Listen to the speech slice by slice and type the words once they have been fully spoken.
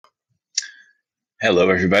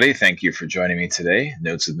Hello, everybody. Thank you for joining me today.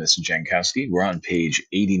 Notes with Mr. Jankowski. We're on page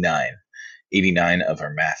 89 of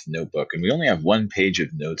our math notebook, and we only have one page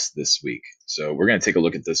of notes this week. So we're going to take a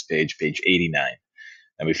look at this page 89.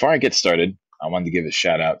 Now, before I get started, I wanted to give a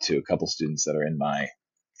shout out to a couple students that are in my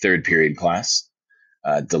third period class,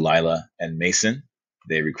 Delilah and Mason.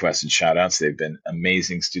 They requested shout outs. They've been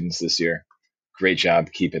amazing students this year. Great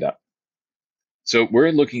job. Keep it up. So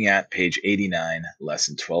we're looking at page 89,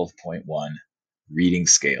 lesson 12.1. Reading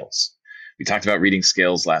scales. We talked about reading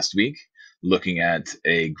scales last week, looking at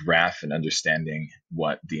a graph and understanding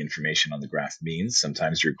what the information on the graph means.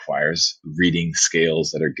 Sometimes it requires reading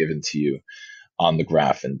scales that are given to you on the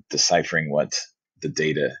graph and deciphering what the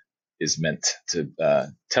data is meant to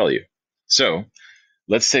tell you. So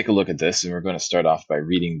let's take a look at this, and we're going to start off by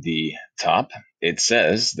reading the top. It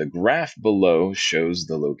says, the graph below shows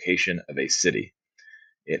the location of a city.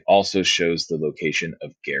 It also shows the location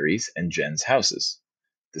of Gary's and Jen's houses.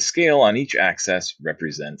 The scale on each axis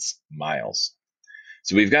represents miles.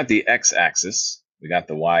 So we've got the x-axis, we got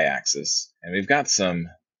the y-axis, and we've got some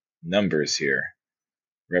numbers here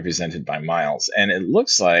represented by miles. And it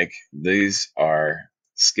looks like these are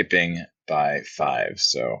skipping by 5.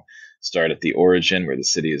 So start at the origin where the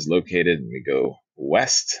city is located, and we go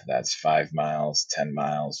west. That's 5 miles, 10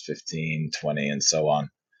 miles, 15, 20, and so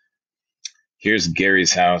on. Here's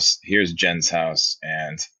Gary's house, here's Jen's house,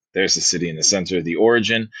 and there's the city in the center of the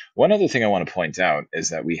origin. One other thing I want to point out is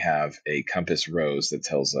that we have a compass rose that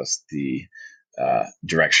tells us the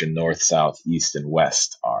direction north, south, east, and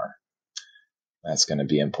west are. That's going to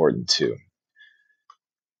be important too.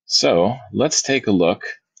 So let's take a look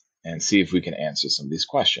and see if we can answer some of these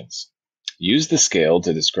questions. Use the scale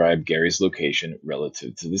to describe Gary's location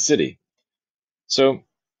relative to the city. So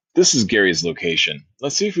this is Gary's location.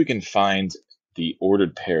 Let's see if we can find the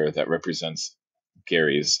ordered pair that represents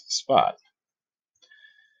Gary's spot.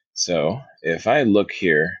 So if I look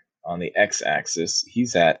here on the x-axis,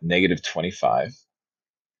 he's at negative 25.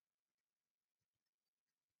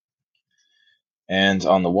 And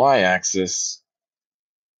on the y-axis,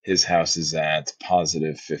 his house is at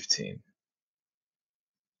positive 15.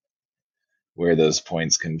 Where those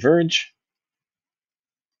points converge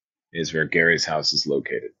is where Gary's house is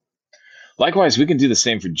located. Likewise, we can do the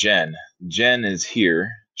same for Jen. Jen is here.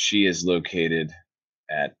 She is located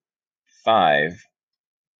at 5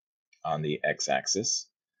 on the x-axis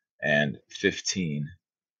and 15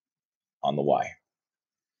 on the y.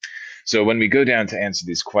 So when we go down to answer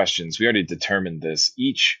these questions, we already determined this.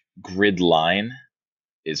 Each grid line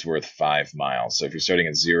is worth 5 miles. So if you're starting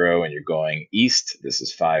at 0 and you're going east, this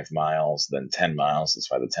is 5 miles, then 10 miles, that's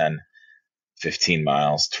why the 10, 15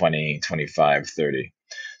 miles, 20, 25, 30.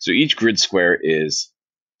 So each grid square is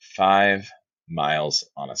 5 miles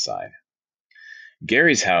on a side.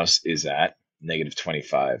 Gary's house is at negative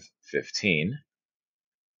 25, 15.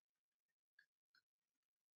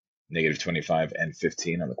 Negative 25 and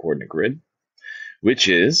 15 on the coordinate grid, which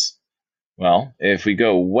is, well, if we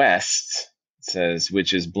go west, it says,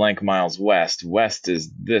 which is blank miles west. West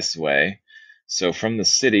is this way. So from the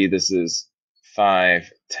city, this is 5,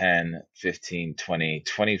 10, 15, 20,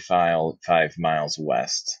 25 miles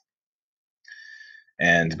west.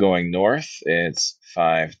 And going north, it's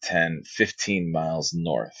 5, 10, 15 miles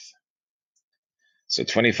north. So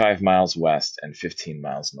 25 miles west and 15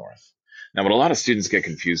 miles north. Now, what a lot of students get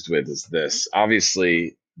confused with is this.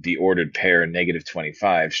 Obviously, the ordered pair negative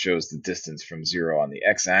 25 shows the distance from 0 on the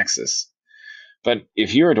x-axis. But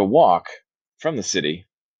if you were to walk from the city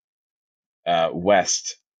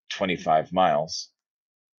west 25 miles,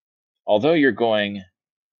 although you're going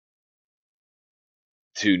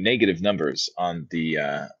to negative numbers on the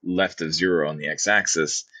left of 0 on the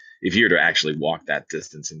x-axis, if you were to actually walk that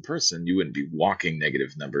distance in person, you wouldn't be walking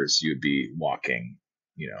negative numbers. You'd be walking,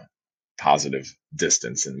 positive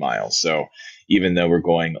distance in miles. So even though we're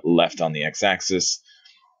going left on the x-axis,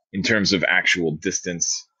 in terms of actual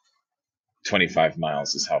distance, 25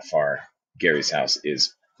 miles is how far Gary's house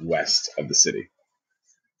is west of the city.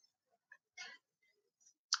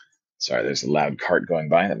 Sorry, there's a loud cart going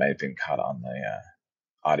by that might have been caught on the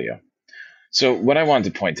audio. So what I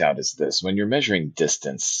wanted to point out is this. When you're measuring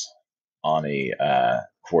distance on a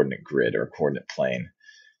coordinate grid or coordinate plane,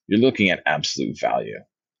 you're looking at absolute value.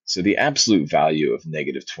 So the absolute value of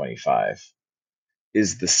negative 25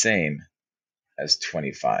 is the same as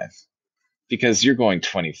 25 because you're going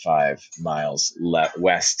 25 miles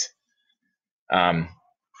west,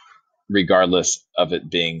 regardless of it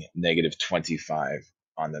being negative 25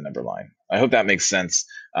 on the number line. I hope that makes sense.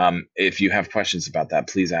 If you have questions about that,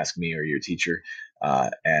 please ask me or your teacher,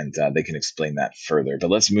 and they can explain that further. But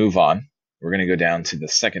let's move on. We're going to go down to the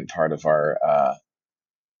second part of our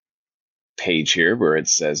page here where it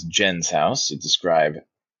says Jen's house to describe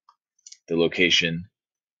the location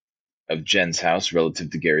of Jen's house relative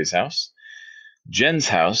to Gary's house. Jen's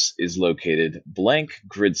house is located blank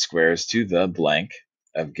grid squares to the blank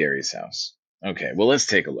of Gary's house. Okay, well, let's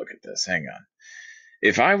take a look at this. Hang on.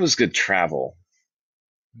 If I was to travel,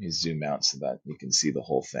 let me zoom out so that you can see the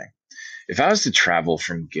whole thing. If I was to travel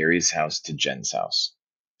from Gary's house to Jen's house,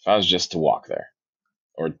 if I was just to walk there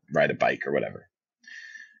or ride a bike or whatever,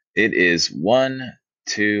 it is 1,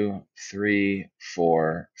 2, 3,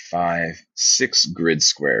 4, 5, 6 grid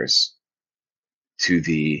squares to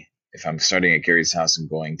the, if I'm starting at Gary's house and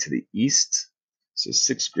going to the east, so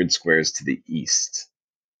 6 grid squares to the east.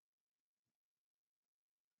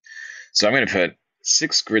 So I'm going to put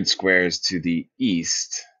 6 grid squares to the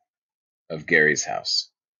east of Gary's house.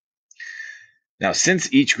 Now,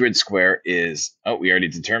 since each grid square is, we already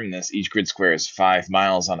determined this, each grid square is 5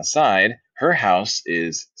 miles on a side, her house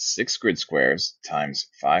is 6 grid squares times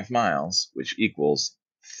 5 miles, which equals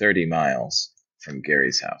 30 miles from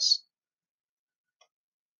Gary's house.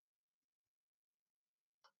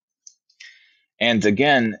 And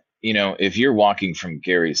again, if you're walking from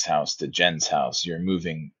Gary's house to Jen's house, you're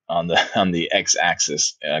moving on the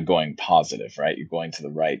x-axis going positive, right? You're going to the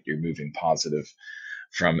right, you're moving positive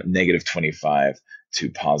from negative 25 to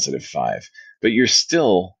positive 5. But you're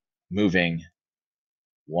still moving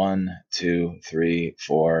 1, 2, 3,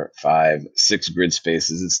 4, 5, 6 grid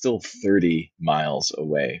spaces. It's still 30 miles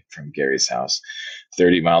away from Gary's house.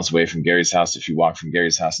 30 miles away from Gary's house. If you walk from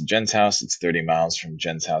Gary's house to Jen's house, it's 30 miles from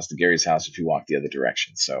Jen's house to Gary's house if you walk the other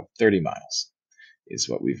direction. So 30 miles is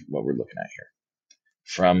what we're looking at here.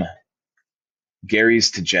 From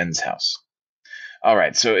Gary's to Jen's house. All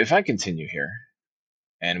right, so if I continue here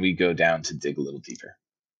and we go down to dig a little deeper.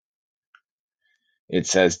 It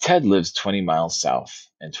says Ted lives 20 miles south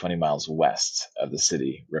and 20 miles west of the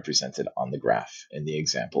city represented on the graph in the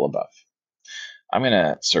example above. I'm going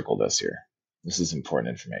to circle this here. This is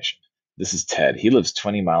important information. This is Ted. He lives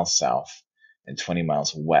 20 miles south and 20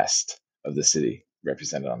 miles west of the city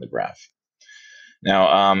represented on the graph.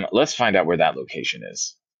 Now, let's find out where that location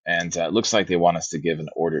is. And it looks like they want us to give an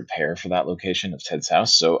ordered pair for that location of Ted's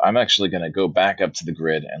house. So I'm actually going to go back up to the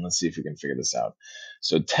grid and let's see if we can figure this out.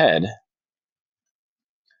 So Ted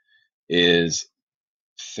is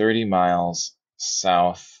 30 miles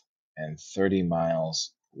south and 30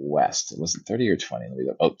 miles west. Was it 30 or 20? Let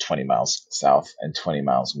me go. 20 miles south and 20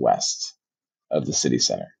 miles west of the city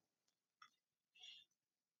center.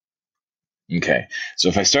 Okay, so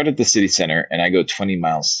if I start at the city center and I go 20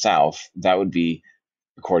 miles south, that would be,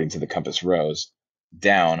 according to the compass rose,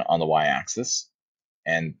 down on the y-axis.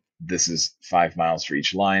 And this is 5 miles for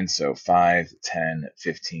each line. So 5, 10,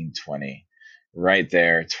 15, 20. Right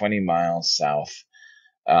there, 20 miles south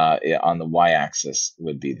on the y-axis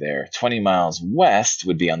would be there. 20 miles west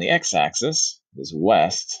would be on the x-axis. This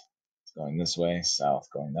west, it's going this way, south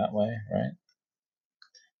going that way, right?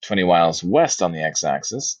 20 miles west on the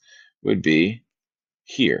x-axis would be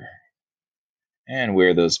here. And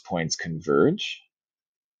where those points converge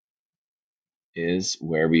is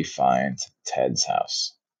where we find Ted's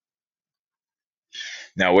house.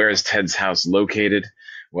 Now, where is Ted's house located?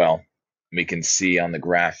 Well, we can see on the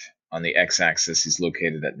graph on the x-axis, he's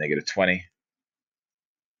located at negative 20.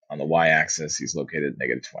 On the y-axis, he's located at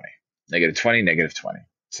negative 20. Negative 20, negative 20.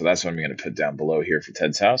 So that's what I'm going to put down below here for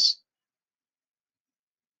Ted's house.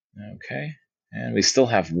 Okay, and we still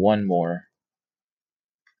have one more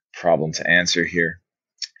problem to answer here.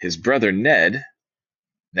 His brother Ned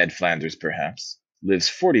Flanders perhaps, lives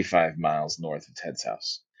 45 miles north of Ted's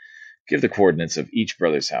house. Give the coordinates of each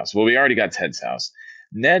brother's house. Well, we already got Ted's house.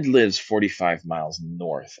 Ned lives 45 miles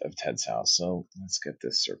north of Ted's house. So let's get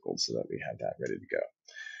this circled so that we have that ready to go.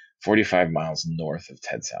 45 miles north of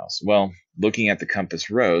Ted's house. Well, looking at the compass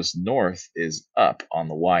rose, north is up on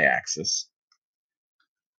the y-axis.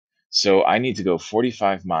 So I need to go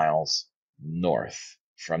 45 miles north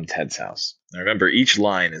from Ted's house. Now remember, each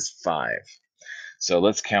line is 5. So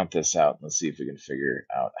let's count this out. Let's see if we can figure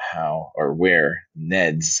out how or where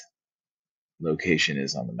Ned's location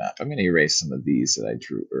is on the map. I'm going to erase some of these that I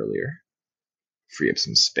drew earlier, free up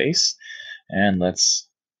some space, and let's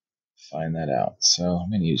find that out. So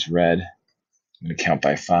I'm going to use red. I'm going to count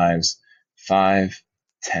by 5s. 5,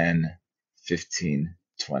 10, 15,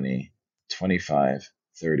 20, 25,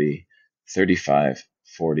 30, 35,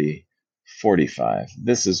 40, 45.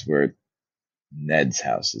 This is where Ned's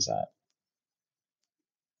house is at.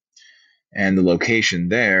 And the location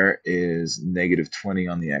there is negative 20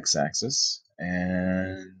 on the x-axis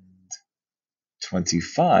and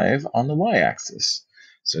 25 on the y-axis.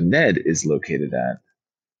 So Ned is located at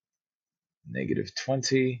negative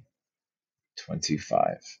 20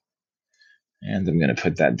 25. And I'm going to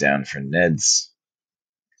put that down for Ned's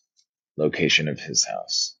location of his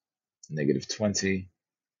house. Negative 20,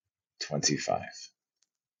 25.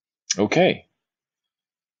 Okay.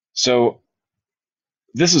 So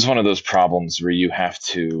this is one of those problems where you have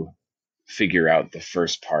to figure out the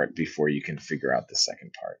first part before you can figure out the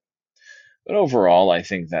second part. But overall, I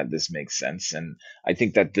think that this makes sense. And I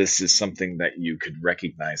think that this is something that you could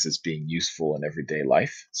recognize as being useful in everyday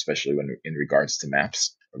life, especially when in regards to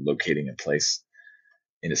maps or locating a place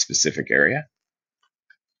in a specific area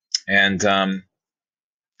and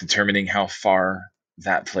determining how far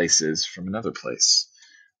that place is from another place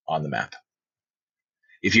on the map.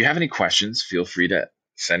 If you have any questions, feel free to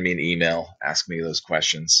send me an email, ask me those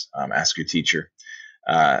questions, ask your teacher.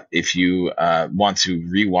 If you want to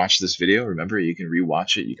rewatch this video, remember you can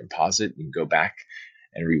rewatch it, you can pause it, you can go back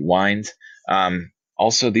and rewind.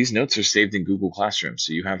 Also, these notes are saved in Google Classroom,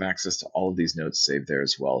 so you have access to all of these notes saved there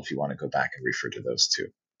as well if you want to go back and refer to those too.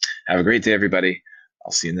 Have a great day, everybody.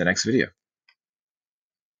 I'll see you in the next video.